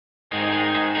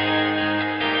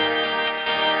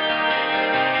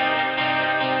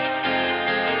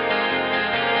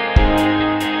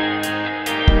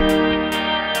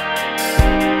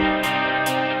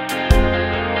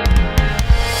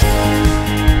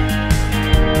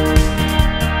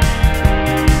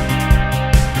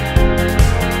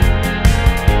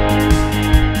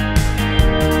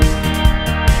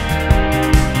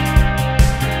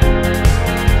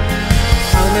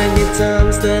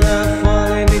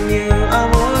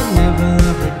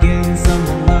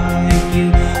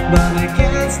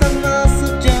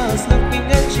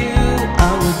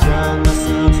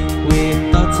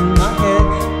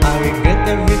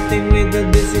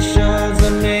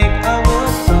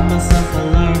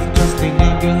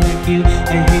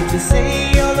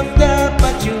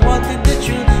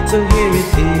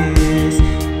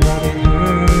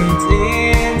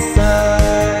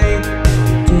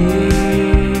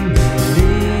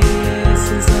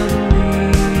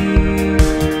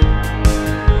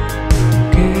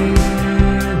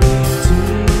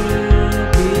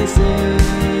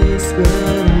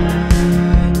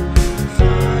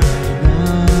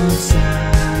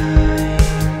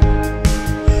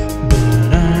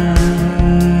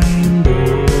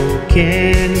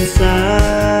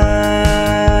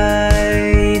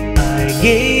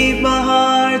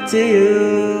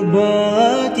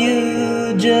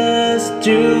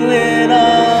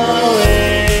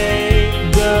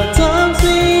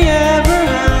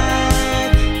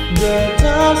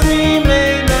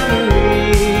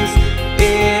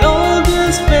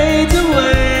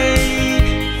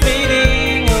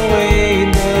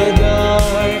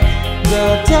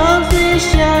times we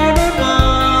shared a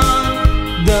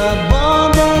bond, the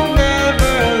bond that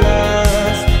never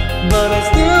lasts. But I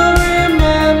still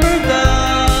remember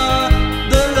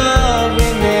the love we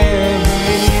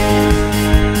never knew.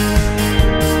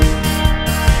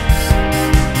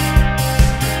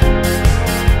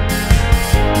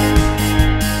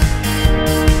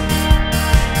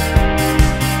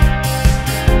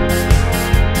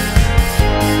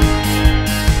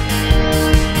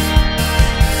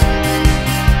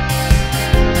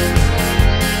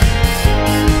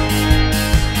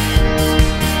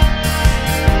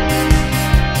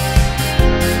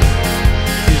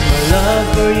 Love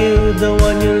for you, the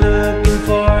one you're looking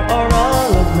for, or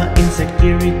all of my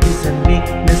insecurities and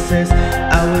weaknesses?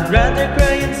 I would rather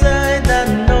cry inside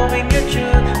than knowing your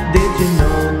truth. Did you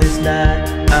notice that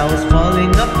I was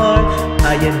falling apart?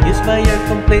 I am used by your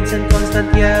complaints and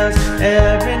constant yells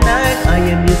every night. I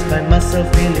am used by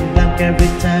myself feeling blank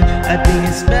every time. I think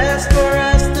it's best for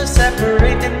us to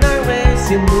separate in our ways.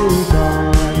 You move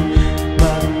on,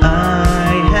 but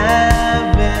I haven't.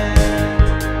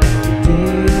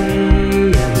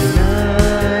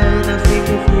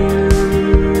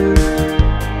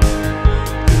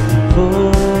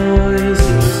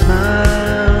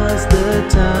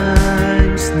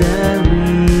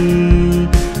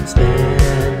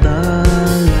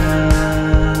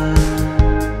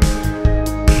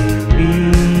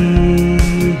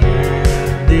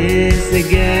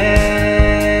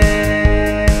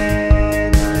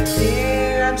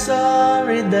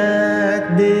 Sorry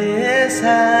that this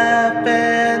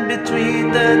happened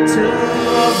between the two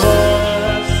of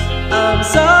us. I'm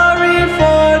sorry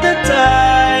for the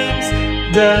times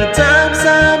I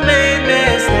made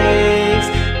mistakes.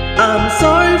 I'm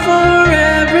sorry for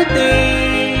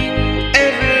everything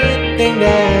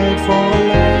that